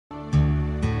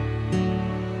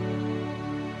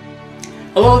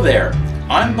Hello there,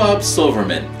 I'm Bob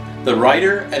Silverman, the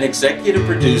writer and executive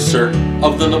producer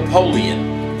of The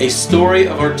Napoleon, a story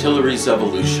of artillery's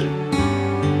evolution.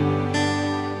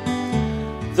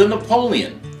 The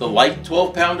Napoleon, the light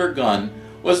 12-pounder gun,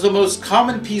 was the most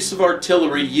common piece of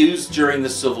artillery used during the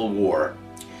Civil War.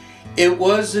 It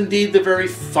was indeed the very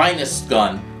finest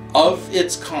gun of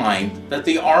its kind that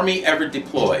the Army ever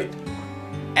deployed,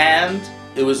 and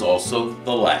it was also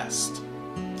the last.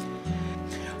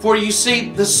 For you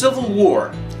see, the Civil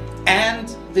War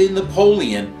and the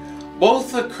Napoleon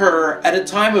both occur at a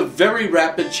time of very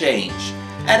rapid change,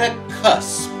 at a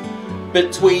cusp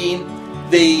between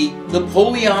the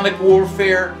Napoleonic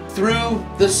warfare through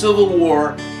the Civil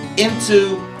War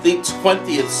into the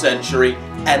 20th century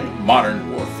and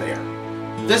modern warfare.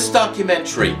 This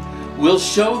documentary will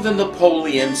show the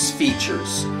Napoleon's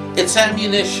features, its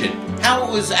ammunition, how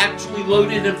it was actually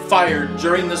loaded and fired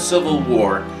during the Civil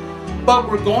War, but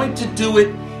we're going to do it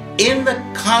in the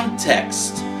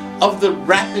context of the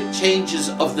rapid changes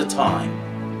of the time.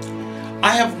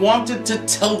 I have wanted to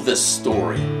tell this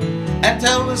story, and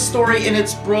tell the story in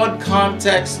its broad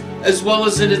context as well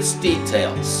as in its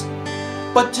details.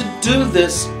 But to do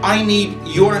this, I need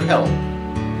your help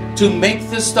to make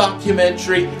this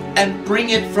documentary and bring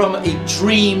it from a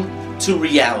dream to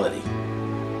reality.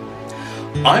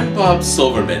 I'm Bob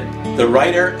Silverman, the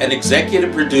writer and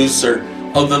executive producer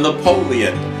of The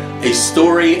Napoleon, a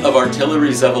story of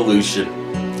artillery's evolution.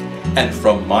 And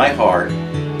from my heart,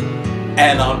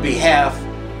 and on behalf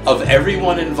of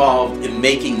everyone involved in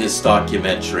making this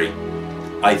documentary,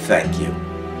 I thank you.